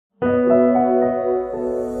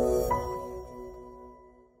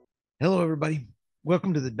everybody.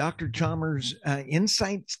 Welcome to the Dr. Chalmers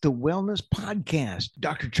Insights to Wellness podcast.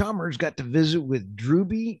 Dr. Chalmers got to visit with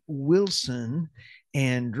Drewby Wilson,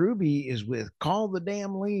 and Drewby is with Call the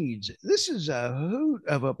Damn Leads. This is a hoot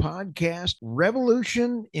of a podcast,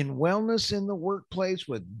 Revolution in Wellness in the Workplace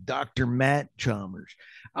with Dr. Matt Chalmers.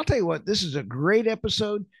 I'll tell you what, this is a great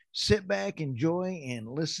episode. Sit back, enjoy, and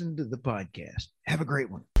listen to the podcast. Have a great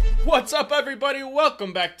one. What's up, everybody?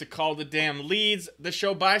 Welcome back to Call the Damn Leads, the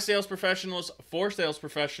show by sales professionals for sales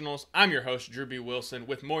professionals. I'm your host, Drewby Wilson.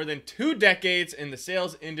 With more than 2 decades in the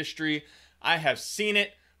sales industry, I have seen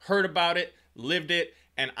it, heard about it, lived it,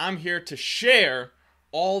 and I'm here to share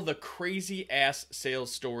all the crazy-ass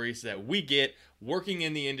sales stories that we get working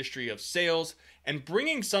in the industry of sales and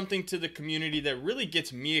bringing something to the community that really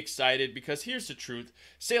gets me excited, because here's the truth.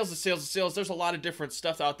 Sales is sales is sales. There's a lot of different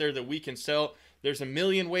stuff out there that we can sell. There's a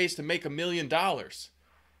million ways to make $1 million.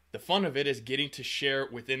 The fun of it is getting to share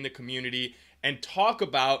within the community and talk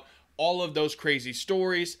about all of those crazy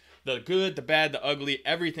stories, the good, the bad, the ugly,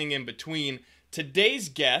 everything in between. Today's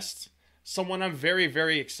guest, someone I'm very,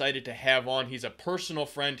 very excited to have on. He's a personal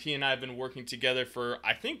friend. He and I have been working together for,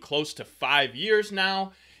 I think, close to 5 years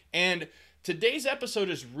now. And today's episode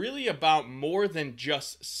is really about more than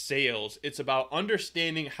just sales. It's about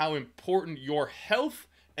understanding how important your health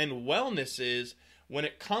and wellness is when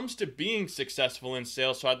it comes to being successful in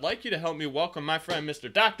sales. So I'd like you to help me welcome my friend,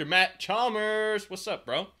 Mr. Dr. Matt Chalmers. What's up,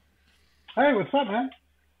 bro? Hey, what's up, man?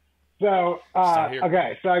 So,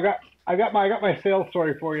 okay, so I got my sales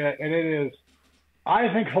story for you, and it is,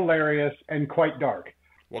 I think, hilarious and quite dark.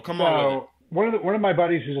 Well, come on with it. One of my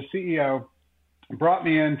buddies who's a CEO brought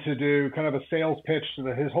me in to do kind of a sales pitch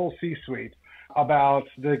to his whole C-suite about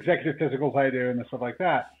the executive physicals I do and the stuff like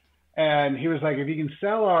that. And he was like, if you can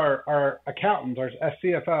sell our accountants, our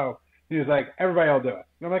CFO, he was like, everybody will do it.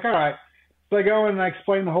 And I'm like, all right. So I go in and I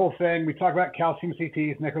explain the whole thing. We talk about calcium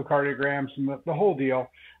CTs and echocardiograms and the whole deal.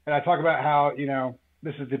 And I talk about how,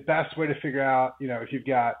 this is the best way to figure out, if you've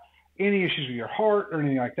got any issues with your heart or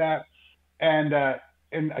anything like that. And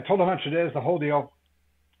I told him how much it is, the whole deal.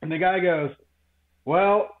 And the guy goes,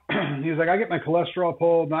 well, he was like, I get my cholesterol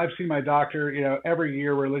pulled and I've seen my doctor, every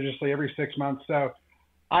year religiously, every 6 months. So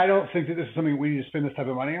I don't think that this is something we need to spend this type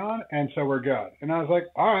of money on, and so we're good. And I was like,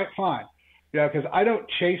 all right, fine. Because I don't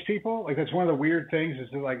chase people. Like, that's one of the weird things is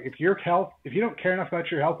that, like, if you don't care enough about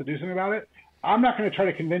your health to do something about it, I'm not going to try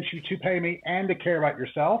to convince you to pay me and to care about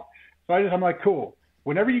yourself. So I'm like, cool.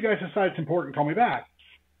 Whenever you guys decide it's important, call me back.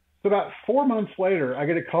 So about 4 months later, I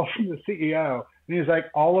get a call from the CEO, and he's like,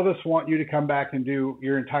 all of us want you to come back and do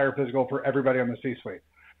your entire physical for everybody on the C-suite.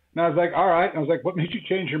 And I was like, all right. And I was like, what made you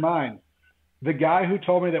change your mind? The guy who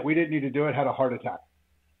told me that we didn't need to do it had a heart attack.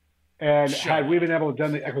 And had we been able to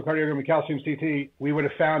done the echocardiogram and calcium CT, we would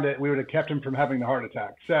have found it. We would have kept him from having the heart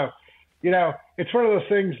attack. So, it's one of those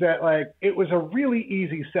things that, like, it was a really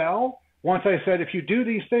easy sell. Once I said, if you do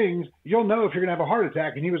these things, you'll know if you're going to have a heart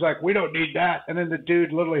attack. And he was like, we don't need that. And then the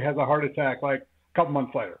dude literally has a heart attack like a couple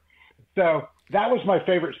months later. So that was my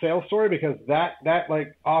favorite sales story, because that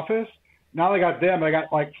like office, not only got them, I got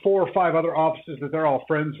like 4 or 5 other offices that they're all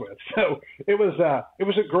friends with. So it was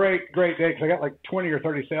a great day, because I got like 20 or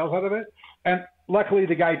 30 sales out of it. And luckily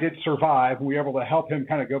the guy did survive, and we were able to help him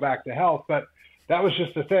kind of go back to health. But that was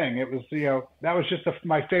just the thing. It was, that was just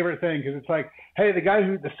my favorite thing, because it's like, hey,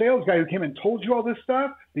 the sales guy who came and told you all this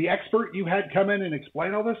stuff, the expert you had come in and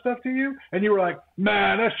explain all this stuff to you, and you were like,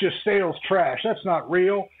 man, that's just sales trash. That's not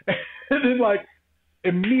real. And then, like,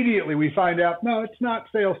 immediately we find out, no, it's not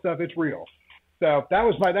sales stuff, it's real. So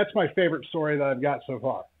that's my favorite story that I've got so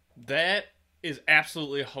far. That is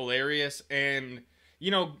absolutely hilarious. And,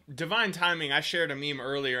 divine timing, I shared a meme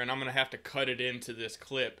earlier, and I'm going to have to cut it into this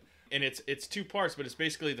clip. And it's 2 parts, but it's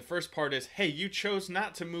basically, the first part is, hey, you chose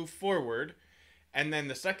not to move forward. And then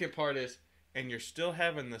the second part is, and you're still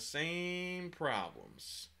having the same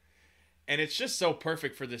problems. And it's just so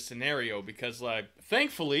perfect for this scenario, because, like,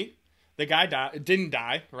 thankfully, the guy didn't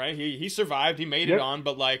die, right? He survived. He made it on.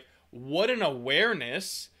 But, like, what an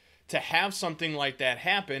awareness to have something like that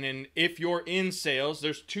happen. And if you're in sales,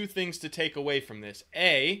 there's 2 things to take away from this.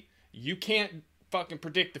 A, you can't fucking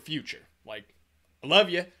predict the future. Like, I love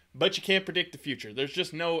you, but you can't predict the future. There's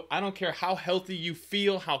just I don't care how healthy you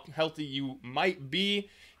feel, how healthy you might be.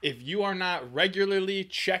 If you are not regularly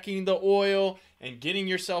checking the oil and getting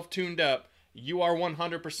yourself tuned up, you are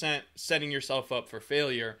 100% setting yourself up for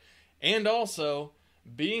failure. And also,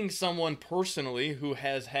 being someone personally who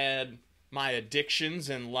has had my addictions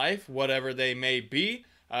in life, whatever they may be,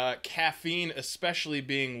 caffeine especially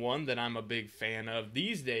being one that I'm a big fan of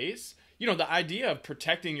these days. The idea of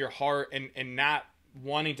protecting your heart and not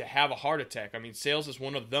wanting to have a heart attack. I mean, sales is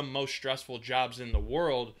one of the most stressful jobs in the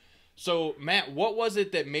world. So, Matt, what was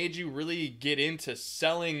it that made you really get into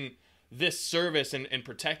selling this service and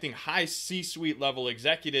protecting high C-suite level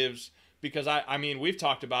executives? Because, I mean, we've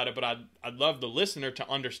talked about it, but I'd love the listener to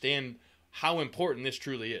understand how important this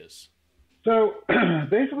truly is. So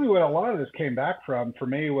basically what a lot of this came back from for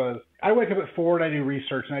me was I wake up at 4 and I do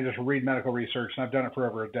research and I just read medical research, and I've done it for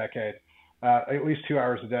over a decade, at least 2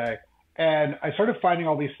 hours a day. And I started finding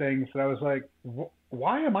all these things that I was like,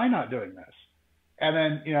 why am I not doing this? And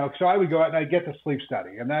then, so I would go out and I'd get the sleep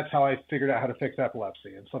study, and that's how I figured out how to fix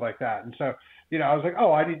epilepsy and stuff like that. And so, I was like,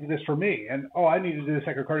 oh, I need to do this for me. And, oh, I need to do this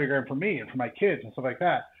echocardiogram for me and for my kids and stuff like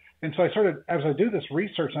that. And so I started, as I do this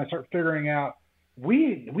research and I start figuring out,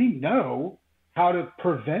 we know how to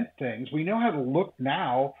prevent things. We know how to look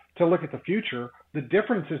now to look at the future. The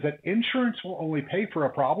difference is that insurance will only pay for a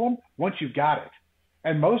problem once you've got it.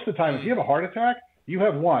 And most of the time, if you have a heart attack, you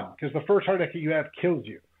have one, because the first heart attack you have kills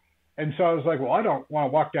you. And so I was like, well, I don't want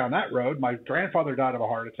to walk down that road. My grandfather died of a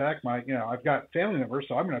heart attack. I've got family members,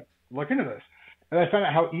 so I'm going to look into this. And I found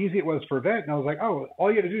out how easy it was to prevent. And I was like, oh,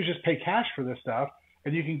 all you got to do is just pay cash for this stuff,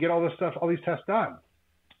 and you can get all this stuff, all these tests done.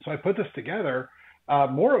 So I put this together,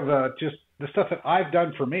 more of just the stuff that I've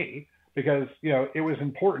done for me, because, it was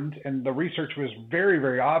important, and the research was very,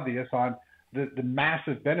 very obvious on the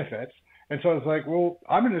massive benefits. And so I was like, well,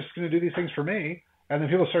 I'm just going to do these things for me. And then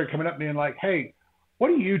people started coming up to me and like, hey, what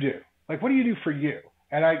do you do? Like, what do you do for you?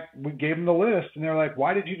 And we gave them the list, and they're like,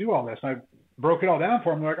 why did you do all this? And I broke it all down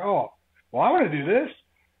for them. They're like, oh, well, I want to do this.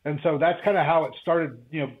 And so that's kind of how it started,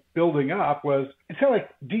 building up. Was it's kind of like,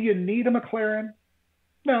 do you need a McLaren?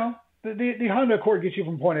 No. The Honda Accord gets you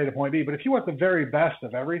from point A to point B, but if you want the very best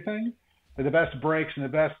of everything, the best brakes and the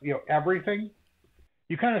best, everything,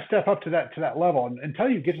 you kind of step up to that level. And until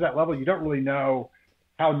you get to that level, you don't really know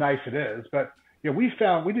how nice it is. But we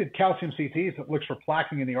did calcium CTs that looks for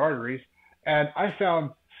plaquing in the arteries, and I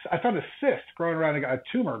found a cyst growing around a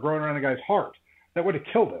tumor growing around a guy's heart that would have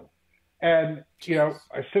killed him. And I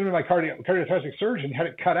sent him to my cardiothoracic surgeon, had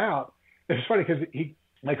it cut out. It's funny because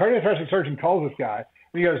my cardiothoracic surgeon calls this guy.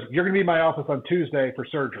 And he goes, you're going to be in my office on Tuesday for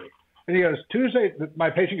surgery. And he goes, my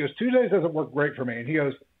patient goes, Tuesdays doesn't work great for me. And he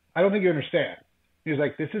goes, I don't think you understand. He's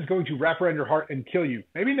like, this is going to wrap around your heart and kill you.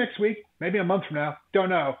 Maybe next week, maybe a month from now, don't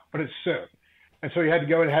know, but it's soon. And so he had to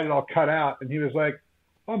go and had it all cut out. And he was like,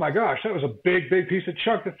 oh my gosh, that was a big, big piece of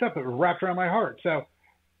chunk of stuff that was wrapped around my heart. So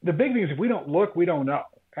the big thing is if we don't look, we don't know.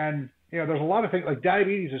 And, there's a lot of things like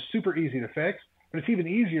diabetes is super easy to fix, but it's even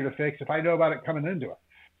easier to fix if I know about it coming into it.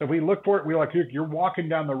 So if we look for it, we're like, you're walking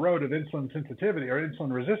down the road of insulin sensitivity or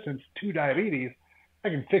insulin resistance to diabetes, I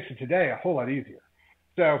can fix it today a whole lot easier.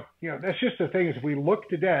 So, that's just the thing is if we look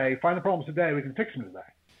today, find the problems today, we can fix them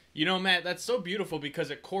today. Matt, that's so beautiful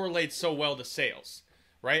because it correlates so well to sales,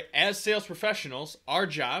 right? As sales professionals, our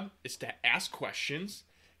job is to ask questions,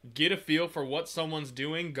 get a feel for what someone's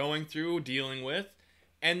doing, going through, dealing with,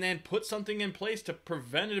 and then put something in place to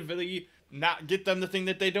preventatively not get them the thing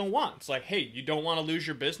that they don't want. It's like, hey, you don't want to lose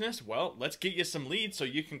your business? Well, let's get you some leads so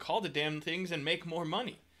you can call the damn things and make more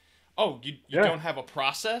money. Oh, you don't have a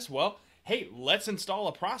process? Well, hey, let's install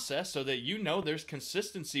a process so that there's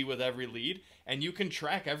consistency with every lead and you can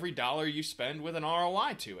track every dollar you spend with an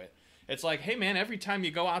ROI to it. It's like, hey man, every time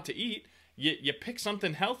you go out to eat, you pick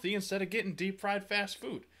something healthy instead of getting deep fried fast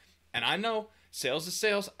food. And I know sales is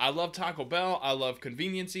sales. I love Taco Bell. I love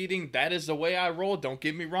convenience eating. That is the way I roll. Don't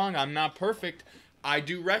get me wrong. I'm not perfect. I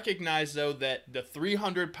do recognize, though, that the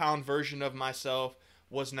 300-pound version of myself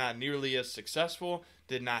was not nearly as successful,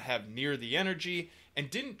 did not have near the energy, and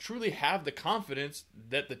didn't truly have the confidence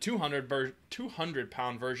that the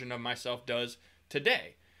 200-pound version of myself does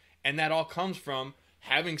today. And that all comes from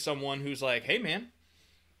having someone who's like, hey, man,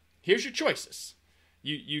 here's your choices.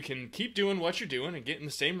 You can keep doing what you're doing and getting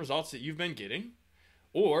the same results that you've been getting,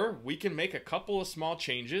 or we can make a couple of small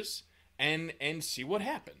changes and see what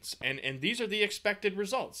happens. And these are the expected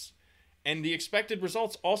results. And the expected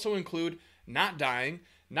results also include not dying,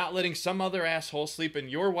 not letting some other asshole sleep in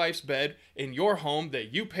your wife's bed in your home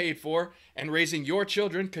that you paid for, and raising your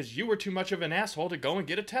children because you were too much of an asshole to go and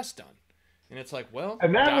get a test done. And it's like, well,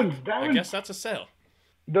 and I guess that's a sale.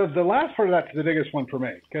 The last part of that's the biggest one for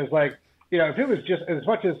me, because if it was just as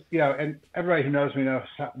much as, and everybody who knows me knows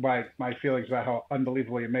my feelings about how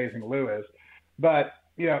unbelievably amazing Lou is. But,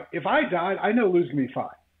 if I died, I know Lou's going to be fine.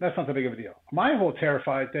 That's not that big of a deal. My whole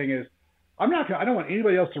terrified thing is I don't want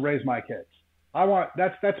anybody else to raise my kids.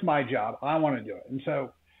 That's my job. I want to do it. And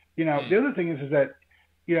so, the other thing is that,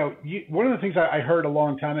 one of the things I heard a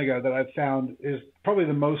long time ago that I've found is probably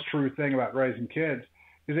the most true thing about raising kids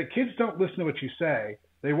is that kids don't listen to what you say.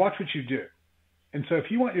 They watch what you do. And so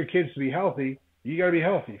if you want your kids to be healthy, you got to be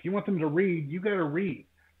healthy. If you want them to read, you got to read.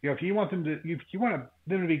 If you want them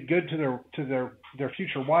to be good to their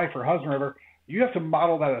future wife or husband or whatever, you have to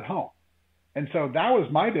model that at home. And so that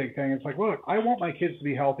was my big thing. It's like, look, I want my kids to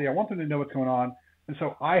be healthy. I want them to know what's going on. And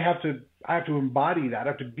so I have to embody that. I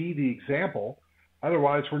have to be the example.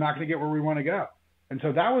 Otherwise, we're not going to get where we want to go. And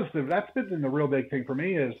so that's been the real big thing for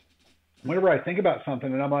me is whenever I think about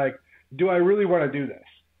something and I'm like, do I really want to do this?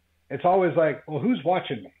 It's always like, well, who's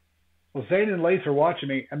watching me? Well, Zane and Lace are watching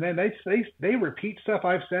me, and then they repeat stuff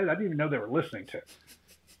I've said I didn't even know they were listening to.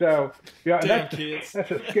 So, that's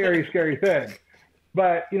a scary, scary thing.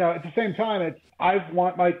 But at the same time, I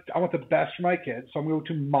want the best for my kids, so I'm going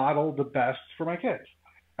to model the best for my kids,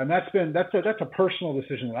 and that's a personal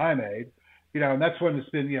decision that I made, and that's when it's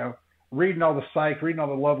been reading all the psych, reading all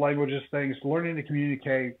the love languages things, learning to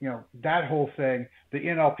communicate, that whole thing, the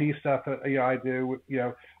NLP stuff that I do,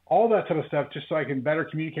 all that type of stuff, just so I can better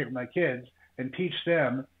communicate with my kids and teach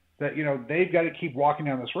them that they've got to keep walking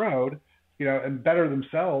down this road, and better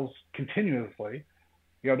themselves continuously.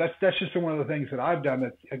 That's just been one of the things that I've done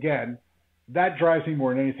that, again, that drives me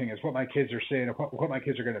more than anything is what my kids are seeing and what my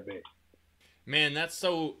kids are going to be. Man, that's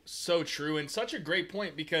so true, and such a great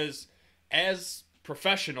point, because as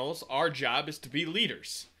professionals, our job is to be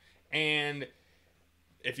leaders. And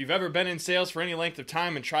if you've ever been in sales for any length of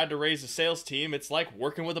time and tried to raise a sales team, it's like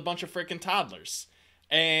working with a bunch of freaking toddlers.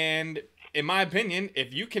 And in my opinion,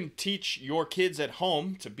 if you can teach your kids at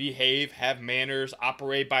home to behave, have manners,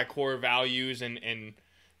 operate by core values, and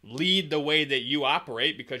lead the way that you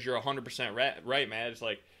operate, because you're 100% right, Matt, it's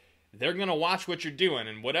like they're going to watch what you're doing,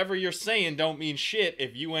 and whatever you're saying don't mean shit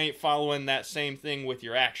if you ain't following that same thing with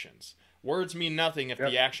your actions. Words mean nothing if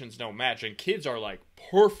the actions don't match, and kids are like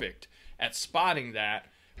perfect at spotting that,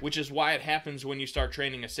 which is why it happens when you start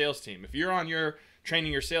training a sales team. If you're on your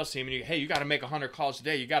training your sales team and you got to make 100 calls a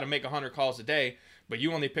day, you got to make 100 calls a day, but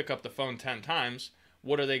you only pick up the phone 10 times,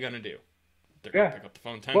 what are they going to do? They're going to pick up the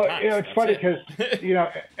phone 10 times. It's funny because,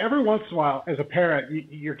 every once in a while as a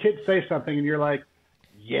parent, your kids say something and you're like,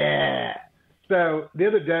 yeah. So the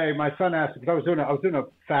other day, my son asked, because I was doing a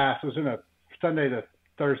fast, I was doing a Sunday to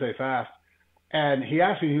Thursday fast. And he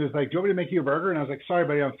asked me, he was like, do you want me to make you a burger? And I was like, sorry,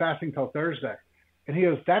 buddy, I'm fasting till Thursday. And he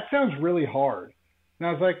goes, that sounds really hard. And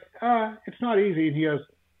I was like, it's not easy. And he goes,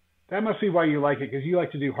 that must be why you like it, because you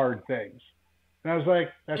like to do hard things. And I was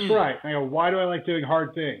like, that's right. And I go, why do I like doing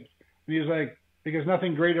hard things? And he was like, because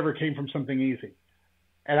nothing great ever came from something easy.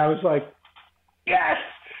 And I was like, yes.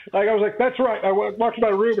 Like, I was like, that's right. I walked in my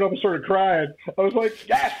room and I almost started crying. I was like,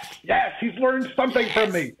 yes, he's learned something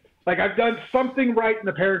from me. Like, I've done something right in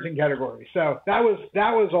the parenting category. So that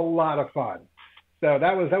was a lot of fun. So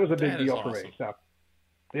that was a big deal for me. So,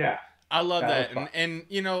 yeah. I love that. And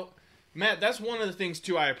Matt, that's one of the things,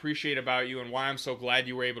 too, I appreciate about you and why I'm so glad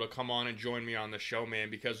you were able to come on and join me on the show, man,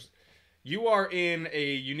 because you are in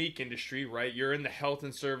a unique industry, right? You're in the health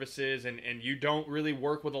and services, and you don't really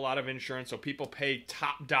work with a lot of insurance, so people pay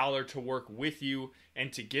top dollar to work with you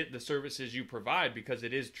and to get the services you provide, because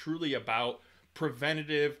it is truly about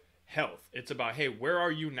preventative health. It's about, hey, where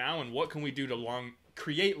are you now and what can we do to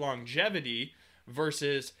create longevity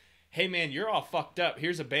versus, hey, man, you're all fucked up.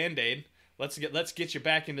 Here's a Band-Aid. Let's get you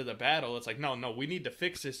back into the battle. It's like, no, we need to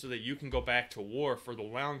fix this so that you can go back to war for the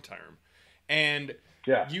long term. And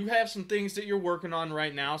you have some things that you're working on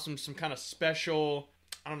right now, some kind of special,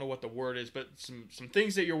 I don't know what the word is, but some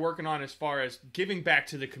things that you're working on as far as giving back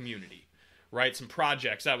to the community, right? Some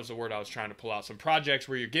projects, that was the word I was trying to pull out. Some projects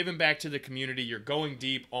where you're giving back to the community, you're going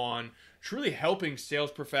deep on truly helping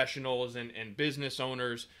sales professionals and business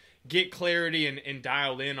owners get clarity and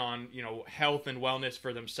dial in on, health and wellness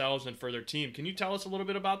for themselves and for their team. Can you tell us a little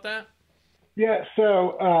bit about that? Yeah,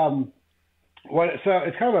 so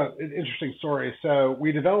it's kind of an interesting story. So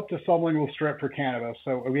we developed a sublingual strip for cannabis.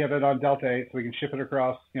 So we have it on Delta 8, so we can ship it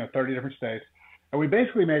across 30 different states. And we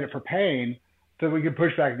basically made it for pain so we could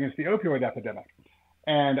push back against the opioid epidemic.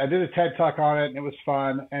 And I did a TED Talk on it, and it was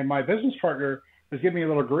fun. And my business partner was giving me a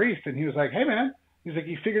little grief, and he was like, hey, man, he's like,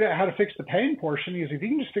 you figured out how to fix the pain portion. He's like, if you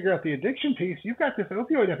can just figure out the addiction piece, you've got this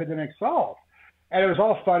opioid epidemic solved. And it was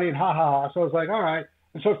all funny and ha, ha, ha. So I was like, all right.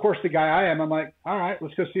 And so, of course, the guy I am, I'm like, all right,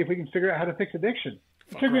 let's go see if we can figure out how to fix addiction.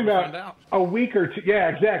 It took me about a week or two. Yeah,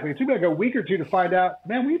 exactly. It took me like a week or two to find out,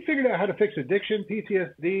 man, we figured out how to fix addiction,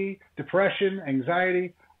 PTSD, depression,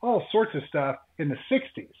 anxiety, all sorts of stuff in the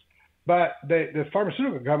 60s. But the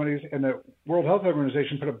pharmaceutical companies and the World Health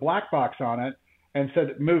Organization put a black box on it and said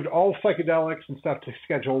it moved all psychedelics and stuff to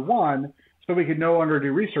Schedule 1 so we could no longer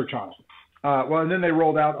do research on it. And then they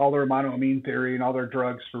rolled out all their monoamine theory and all their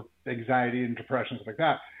drugs for anxiety and depression, stuff like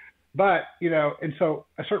that. But, and so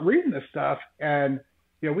I start reading this stuff, and,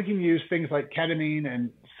 we can use things like ketamine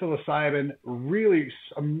and psilocybin really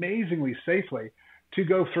amazingly safely to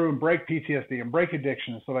go through and break PTSD and break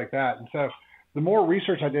addiction and stuff like that. And so the more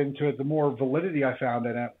research I did into it, the more validity I found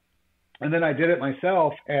in it. And then I did it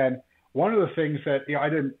myself. And one of the things that, I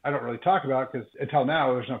don't really talk about, because until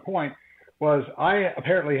now, there's no point, was I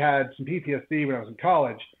apparently had some PTSD when I was in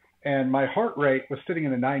college, and my heart rate was sitting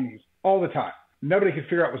in the 90s all the time. Nobody could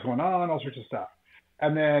figure out what was going on, all sorts of stuff.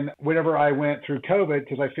 And then whenever I went through COVID,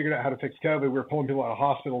 because I figured out how to fix COVID, we were pulling people out of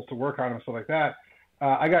hospitals to work on them and stuff like that.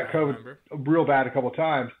 I got COVID real bad a couple of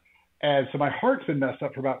times. And so my heart's been messed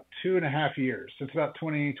up for about 2.5 years, since about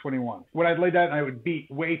 2021. When I'd lay down, I would beat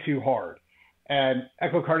way too hard. And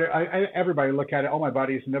echocardiogram, everybody look at it, all my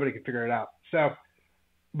buddies, and nobody could figure it out. So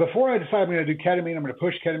before I decided I'm going to do ketamine, I'm going to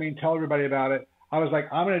push ketamine, tell everybody about it, I was like,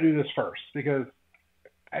 I'm going to do this first, because,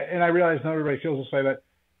 and I realize not everybody feels this way, but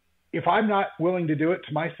if I'm not willing to do it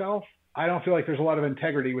to myself, I don't feel like there's a lot of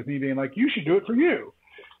integrity with me being like, you should do it for you.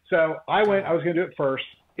 So I was going to do it first.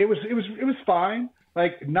 It was fine.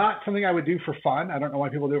 Like, not something I would do for fun. I don't know why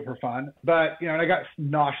people do it for fun, but, and I got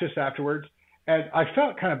nauseous afterwards, and I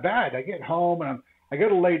felt kind of bad. I get home and I go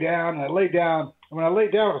to lay down, and I lay down. And when I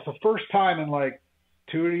laid down, it was the first time in like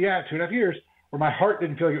 2.5 years where my heart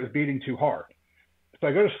didn't feel like it was beating too hard. So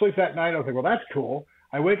I go to sleep that night. I was like, well, that's cool.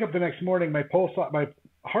 I wake up the next morning, my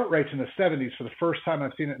heart rate's in the 70s for the first time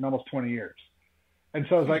I've seen it in almost 20 years. And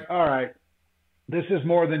so I was like, all right, this is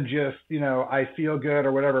more than just, I feel good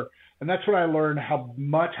or whatever. And that's when I learned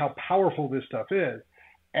how powerful this stuff is.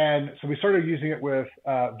 And so we started using it with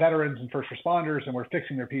veterans and first responders, and we're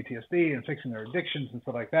fixing their PTSD and fixing their addictions and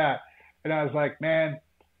stuff like that. And I was like, man,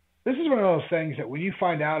 this is one of those things that when you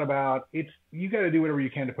find out about, you got to do whatever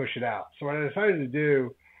you can to push it out. So what I decided to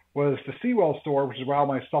do was the Seawell store, which is where all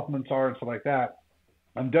my supplements are and stuff like that.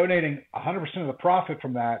 I'm donating 100% of the profit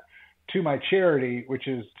from that to my charity, which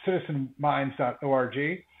is citizenminds.org.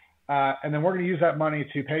 And then we're going to use that money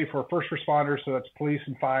to pay for first responders, so that's police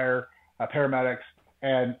and fire, paramedics,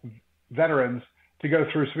 and veterans, to go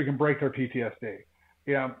through so we can break their PTSD.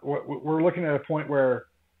 We're looking at a point where,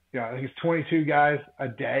 I think it's 22 guys a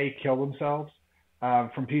day kill themselves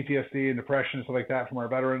from PTSD and depression and stuff like that from our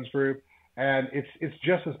veterans group. And it's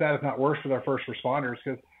just as bad, if not worse, with our first responders,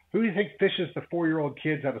 because who do you think fishes the 4-year-old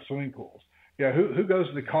kids out of swimming pools? Who goes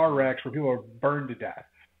to the car wrecks where people are burned to death?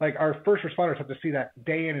 Like, our first responders have to see that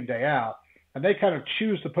day in and day out, and they kind of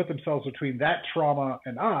choose to put themselves between that trauma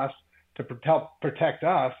and us to help protect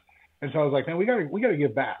us. And so I was like, man, we got to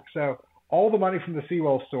give back. So all the money from the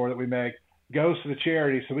Seawell store that we make goes to the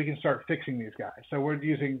charity so we can start fixing these guys. So we're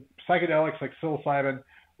using psychedelics like psilocybin.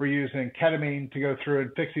 We're using ketamine to go through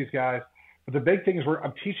and fix these guys. But the big thing is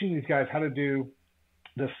I'm teaching these guys how to do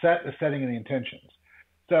the setting, and the intentions.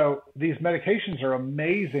 So these medications are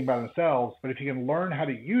amazing by themselves, but if you can learn how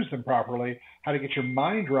to use them properly, how to get your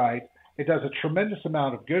mind right, it does a tremendous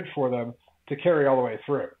amount of good for them to carry all the way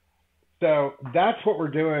through. So that's what we're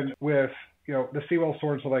doing with, the Seawell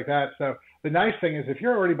store and stuff like that. So the nice thing is, if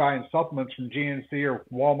you're already buying supplements from GNC or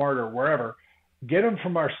Walmart or wherever, get them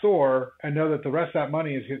from our store and know that the rest of that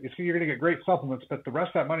money you're going to get great supplements, but the rest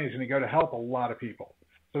of that money is going to go to help a lot of people.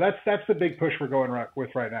 So that's the big push we're going with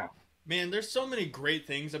right now. Man, there's so many great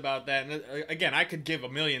things about that. And again, I could give a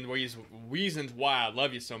million reasons why I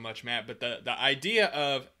love you so much, Matt. But the idea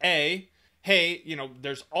of, hey,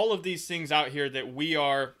 there's all of these things out here that we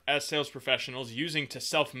are, as sales professionals, using to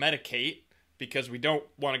self-medicate because we don't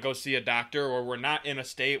want to go see a doctor, or we're not in a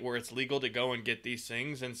state where it's legal to go and get these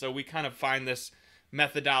things. And so we kind of find this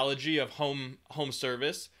methodology of home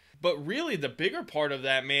service. But really, the bigger part of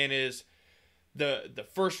that, man, is the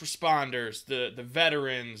first responders, the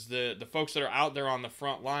veterans, the folks that are out there on the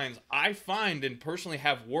front lines. I find, and personally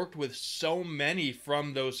have worked with so many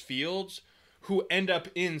from those fields, who end up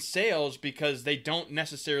in sales because they don't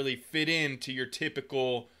necessarily fit into your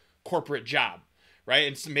typical corporate job, right?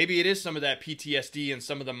 And so maybe it is some of that PTSD and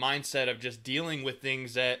some of the mindset of just dealing with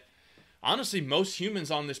things that honestly most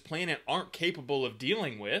humans on this planet aren't capable of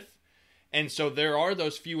dealing with. And so there are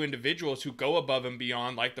those few individuals who go above and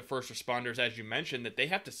beyond, like the first responders, as you mentioned, that they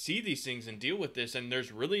have to see these things and deal with this. And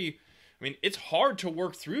there's really, it's hard to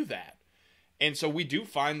work through that. And so we do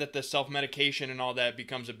find that the self-medication and all that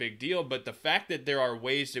becomes a big deal. But the fact that there are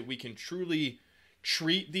ways that we can truly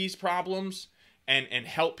treat these problems and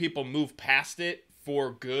help people move past it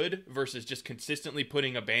for good versus just consistently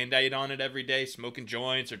putting a Band-Aid on it every day, smoking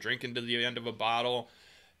joints or drinking to the end of a bottle.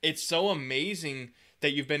 It's so amazing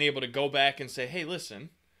that you've been able to go back and say, hey, listen,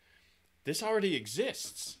 this already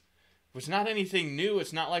exists. It's not anything new.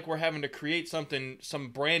 It's not like we're having to create some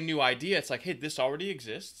brand new idea. It's like, hey, this already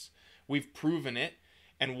exists. We've proven it.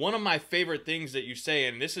 And one of my favorite things that you say,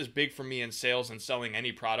 and this is big for me in sales and selling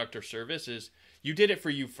any product or service, is you did it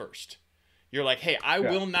for you first. You're like, hey, I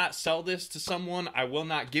will not sell this to someone. I will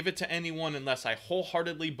not give it to anyone unless I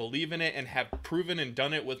wholeheartedly believe in it and have proven and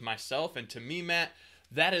done it with myself. And to me, Matt,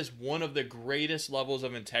 that is one of the greatest levels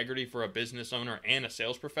of integrity for a business owner and a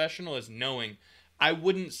sales professional, is knowing I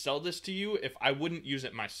wouldn't sell this to you if I wouldn't use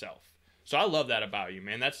it myself. So I love that about you,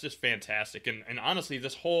 man. That's just fantastic. And honestly,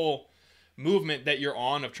 this whole movement that you're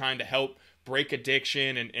on of trying to help break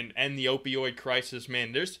addiction and end the opioid crisis,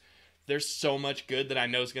 man, there's so much good that I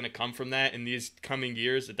know is going to come from that in these coming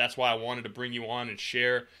years. That's why I wanted to bring you on and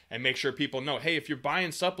share and make sure people know, hey, if you're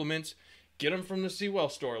buying supplements, get them from the Sewell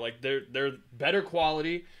store. Like, they're better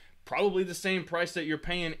quality, probably the same price that you're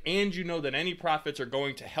paying, and you know that any profits are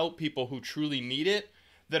going to help people who truly need it,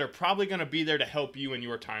 that are probably going to be there to help you in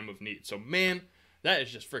your time of need. So, man, that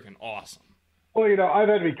is just freaking awesome. Well, I've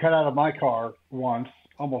had to be cut out of my car once,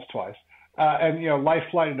 almost twice, and, life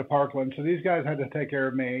flight into Parkland. So these guys had to take care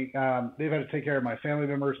of me. They've had to take care of my family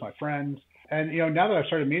members, my friends. And, now that I've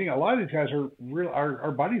started meeting, a lot of these guys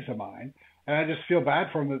are buddies of mine. And I just feel bad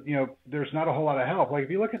for them that, there's not a whole lot of help. Like, if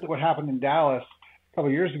you look at what happened in Dallas a couple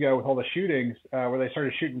of years ago with all the shootings, where they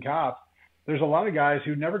started shooting cops, there's a lot of guys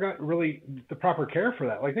who never got really the proper care for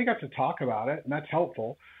that. Like, they got to talk about it, and that's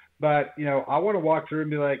helpful. But, I want to walk through and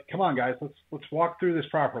be like, come on, guys, let's walk through this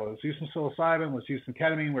properly. Let's use some psilocybin. Let's use some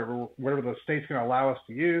ketamine, whatever the state's going to allow us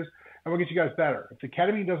to use, and we'll get you guys better. If the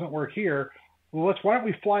ketamine doesn't work here, well, why don't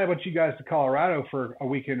we fly a bunch of you guys to Colorado for a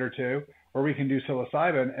weekend or two, where we can do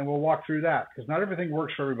psilocybin, and we'll walk through that. Because not everything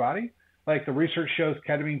works for everybody. Like, the research shows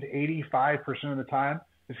ketamine to 85% of the time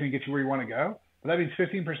is going to get you where you want to go. But that means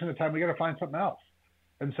 15% of the time we got to find something else.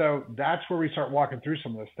 And so that's where we start walking through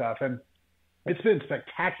some of this stuff. And it's been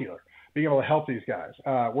spectacular being able to help these guys.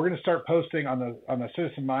 We're going to start posting on the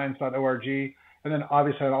citizenminds.org, and then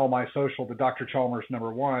obviously on all my social, the Dr. Chalmers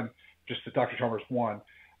 #1, just the Dr. Chalmers 1.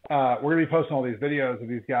 We're going to be posting all these videos of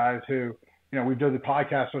these guys who, we've done the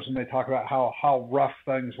podcast with them. They talk about how rough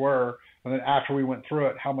things were, and then after we went through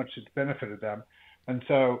it, how much it's benefited them. And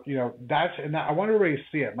so, I want everybody to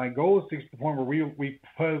see it. My goal is to get to the point where we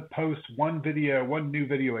post one new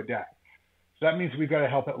video a day. So that means we've got to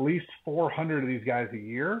help at least 400 of these guys a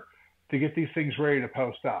year to get these things ready to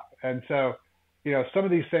post up. And so, some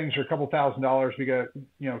of these things are a couple $1,000s we got,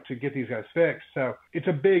 to get these guys fixed. So it's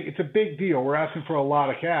a big deal. We're asking for a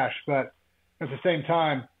lot of cash, but at the same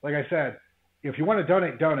time, like I said, if you want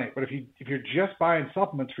to donate. But if you're just buying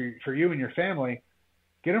supplements for you and your family,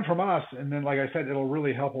 get them from us. And then, like I said, it'll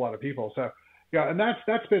really help a lot of people. So, and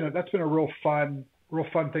that's been a real fun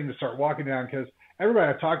thing to start walking down, because everybody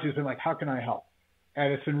I've talked to has been like, how can I help?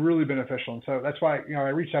 And it's been really beneficial. And so that's why, I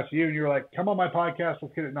reached out to you, and you were like, come on my podcast.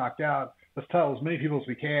 Let's get it knocked out. Let's tell as many people as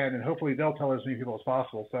we can. And hopefully they'll tell as many people as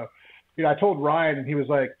possible. So, I told Ryan, and he was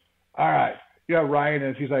like, all right. Ryan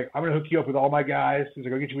is, he's like, I'm going to hook you up with all my guys. He's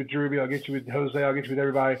like, I'll get you with Drewby. I'll get you with Jose. I'll get you with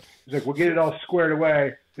everybody. He's like, we'll get it all squared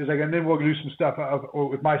away. He's like, and then we'll do some stuff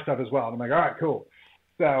with my stuff as well. And I'm like, all right, cool.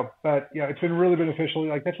 So, but, it's been really beneficial.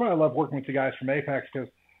 Like, that's why I love working with the guys from Apex, because,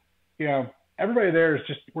 everybody there is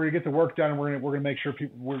just, we're going to get the work done, and we're going to make sure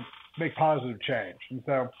we make positive change. And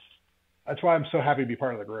so that's why I'm so happy to be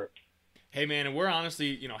part of the group. Hey, man, and we're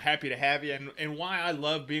honestly, happy to have you, and why I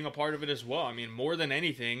love being a part of it as well. I mean, more than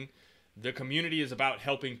anything, the community is about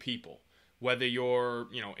helping people, whether you're,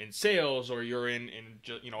 in sales or you're in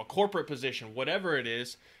a corporate position, whatever it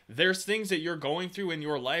is. There's things that you're going through in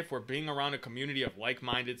your life where being around a community of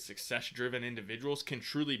like-minded, success-driven individuals can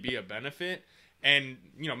truly be a benefit. And,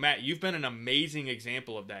 Matt, you've been an amazing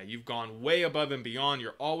example of that. You've gone way above and beyond.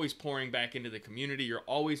 You're always pouring back into the community. You're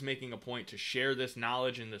always making a point to share this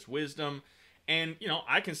knowledge and this wisdom. And,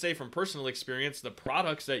 I can say from personal experience, the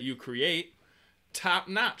products that you create, top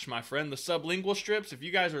notch, my friend. The sublingual strips, if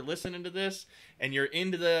you guys are listening to this and you're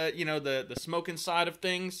into the smoking side of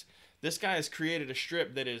things, this guy has created a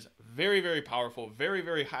strip that is very, very powerful, very,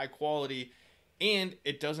 very high quality, and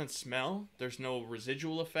it doesn't smell. There's no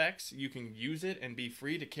residual effects. You can use it and be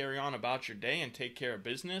free to carry on about your day and take care of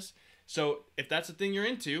business. So if that's the thing you're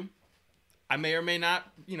into, I may or may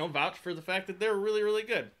not, vouch for the fact that they're really, really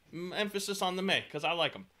good. Emphasis on the may, because I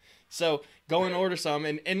like them. So go and order some.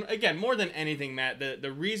 And again, more than anything, Matt,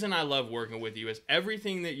 the reason I love working with you is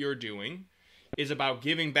everything that you're doing is about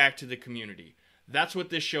giving back to the community. That's what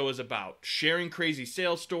this show is about. Sharing crazy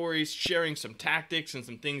sales stories, sharing some tactics and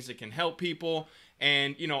some things that can help people.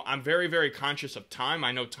 And, I'm very, very conscious of time.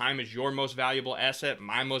 I know time is your most valuable asset,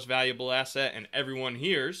 my most valuable asset, and everyone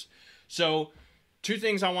here's. So 2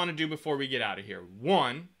 things I want to do before we get out of here.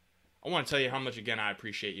 1, I want to tell you how much, again, I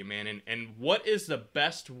appreciate you, man. And what is the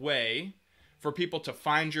best way for people to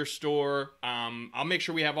find your store? I'll make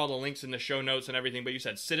sure we have all the links in the show notes and everything, but you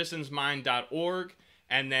said citizensmind.org,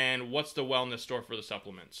 and then what's the wellness store for the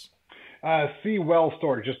supplements? C Well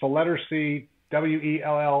Store, just the letter C,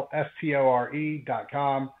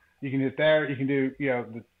 WELLSTORE.com. You can hit there. You can do,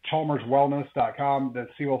 the chalmerswellness.com. That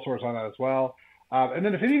C Well Store is on that as well. And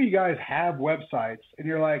then if any of you guys have websites and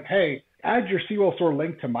you're like, hey, add your C Well Store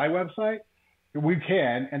link to my website, we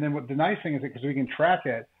can. And then what the nice thing is, because we can track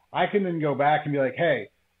it, I can then go back and be like, hey,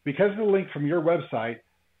 because of the link from your website,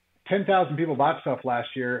 10,000 people bought stuff last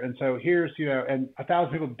year. And so here's, and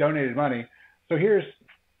 1,000 people donated money. So here's,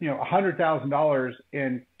 $100,000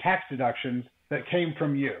 in tax deductions that came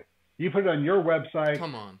from you. You put it on your website.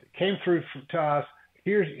 Come on. It came through to us.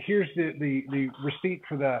 Here's the receipt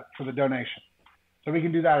for the donation. So we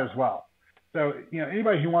can do that as well. So,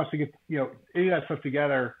 anybody who wants to get, any of that stuff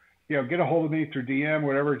together, get a hold of me through DM,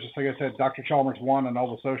 whatever. Just like I said, Dr. Chalmers 1 on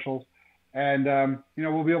all the socials. And,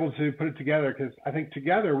 we'll be able to put it together because I think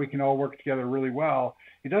together we can all work together really well.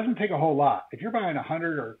 It doesn't take a whole lot. If you're buying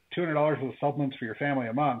 $100 or $200 worth of supplements for your family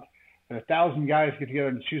a month, and 1,000 guys get together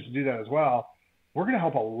and choose to do that as well, we're going to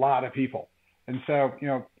help a lot of people. And so,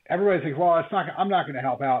 everybody thinks, well, I'm not going to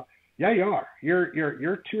help out. Yeah, you are. Your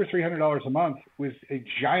 $200 or $300 a month was a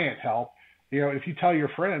giant help. If you tell your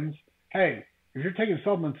friends, hey, if you're taking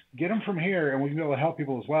supplements, get them from here, and we can be able to help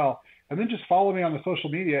people as well. And then just follow me on the social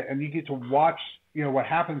media, and you get to watch, what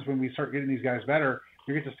happens when we start getting these guys better.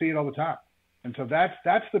 You get to see it all the time. And so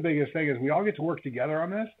that's the biggest thing is we all get to work together on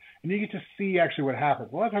this, and you get to see actually what happens.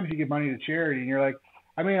 A lot of times you give money to charity, and you're like,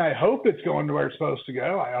 I hope it's going to where it's supposed to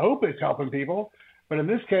go. I hope it's helping people. But in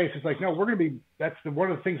this case, it's like, no, we're going to be – that's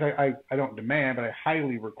one of the things I don't demand, but I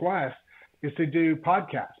highly request is to do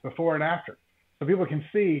podcasts before and after so people can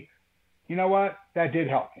see, you know what, that did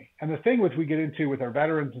help me. And the thing which we get into with our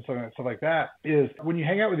veterans and stuff like that is when you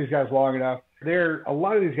hang out with these guys long enough, a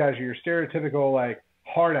lot of these guys are your stereotypical like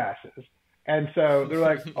hard asses. And so they're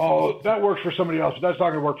like, oh, that works for somebody else, but that's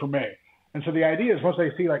not going to work for me. And so the idea is once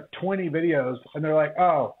they see like 20 videos and they're like,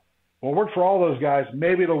 oh, well, it worked for all those guys,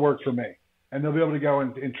 maybe it'll work for me. And they'll be able to go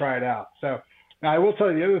and try it out. So now I will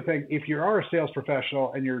tell you the other thing, if you are a sales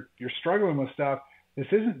professional and you're struggling with stuff, this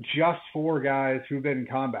isn't just for guys who've been in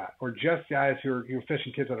combat or just guys who are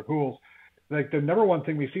fishing kids out of pools. Like the number one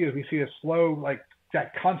thing we see a slow, like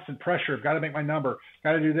that constant pressure of got to make my number,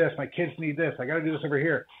 got to do this, my kids need this, I got to do this over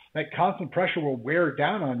here. That constant pressure will wear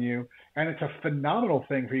down on you, and it's a phenomenal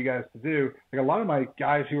thing for you guys to do. Like a lot of my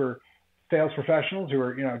guys who are sales professionals who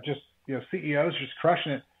are, CEOs just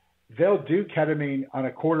crushing it, they'll do ketamine on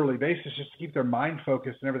a quarterly basis just to keep their mind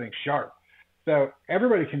focused and everything sharp. So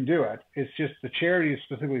everybody can do it. It's just the charity is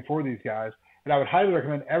specifically for these guys. And I would highly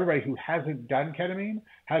recommend everybody who hasn't done ketamine,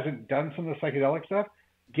 hasn't done some of the psychedelic stuff,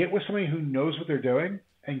 get with somebody who knows what they're doing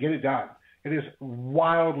and get it done. It is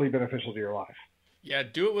wildly beneficial to your life. Yeah,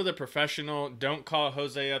 do it with a professional. Don't call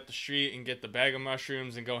Jose up the street and get the bag of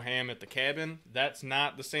mushrooms and go ham at the cabin. That's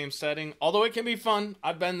not the same setting. Although it can be fun.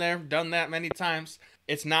 I've been there, done that many times.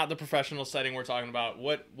 It's not the professional setting we're talking about.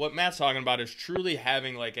 What Matt's talking about is truly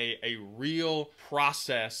having like a real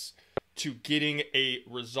process to getting a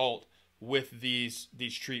result with these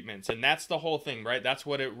treatments. And that's the whole thing, right? That's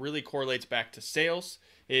what it really correlates back to sales,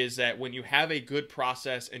 is that when you have a good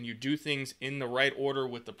process and you do things in the right order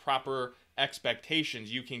with the proper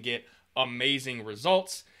expectations, you can get amazing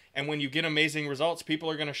results. And when you get amazing results, people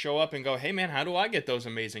are going to show up and go, hey man, how do I get those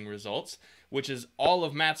amazing results? Which is all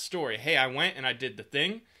of Matt's story. Hey, I went and I did the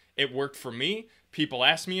thing. It worked for me. People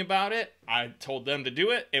asked me about it. I told them to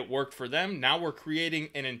do it. It worked for them. Now we're creating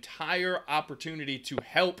an entire opportunity to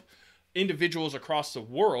help individuals across the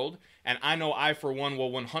world. And I know I, for one,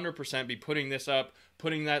 will 100% be putting this up,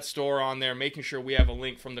 putting that store on there, making sure we have a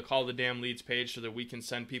link from the Call the Damn Leads page so that we can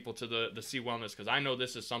send people to the Sea Wellness, because I know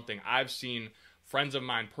this is something I've seen friends of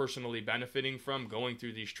mine personally benefiting from going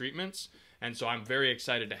through these treatments. And so I'm very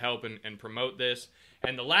excited to help and promote this.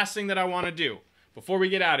 And the last thing that I want to do before we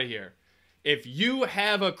get out of here, if you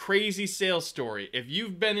have a crazy sales story, if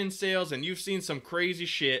you've been in sales and you've seen some crazy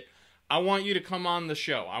shit, I want you to come on the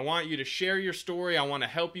show. I want you to share your story. I want to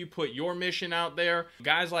help you put your mission out there.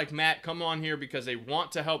 Guys like Matt come on here because they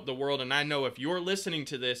want to help the world. And I know if you're listening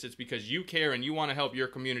to this, it's because you care and you want to help your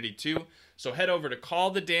community too. So head over to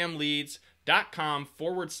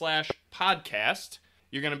callthedamnleads.com/podcast.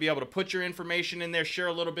 You're going to be able to put your information in there, share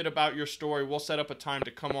a little bit about your story. We'll set up a time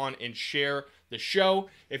to come on and share the show.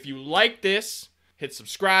 If you like this, hit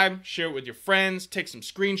subscribe, share it with your friends, take some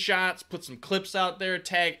screenshots, put some clips out there,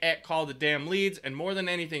 tag at Call the Damn Leads, and more than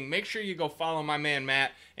anything, make sure you go follow my man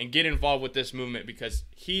Matt and get involved with this movement because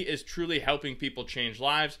he is truly helping people change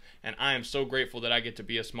lives, and I am so grateful that I get to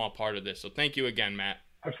be a small part of this. So thank you again, Matt.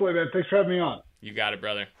 Absolutely, man. Thanks for having me on. You got it,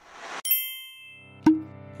 brother.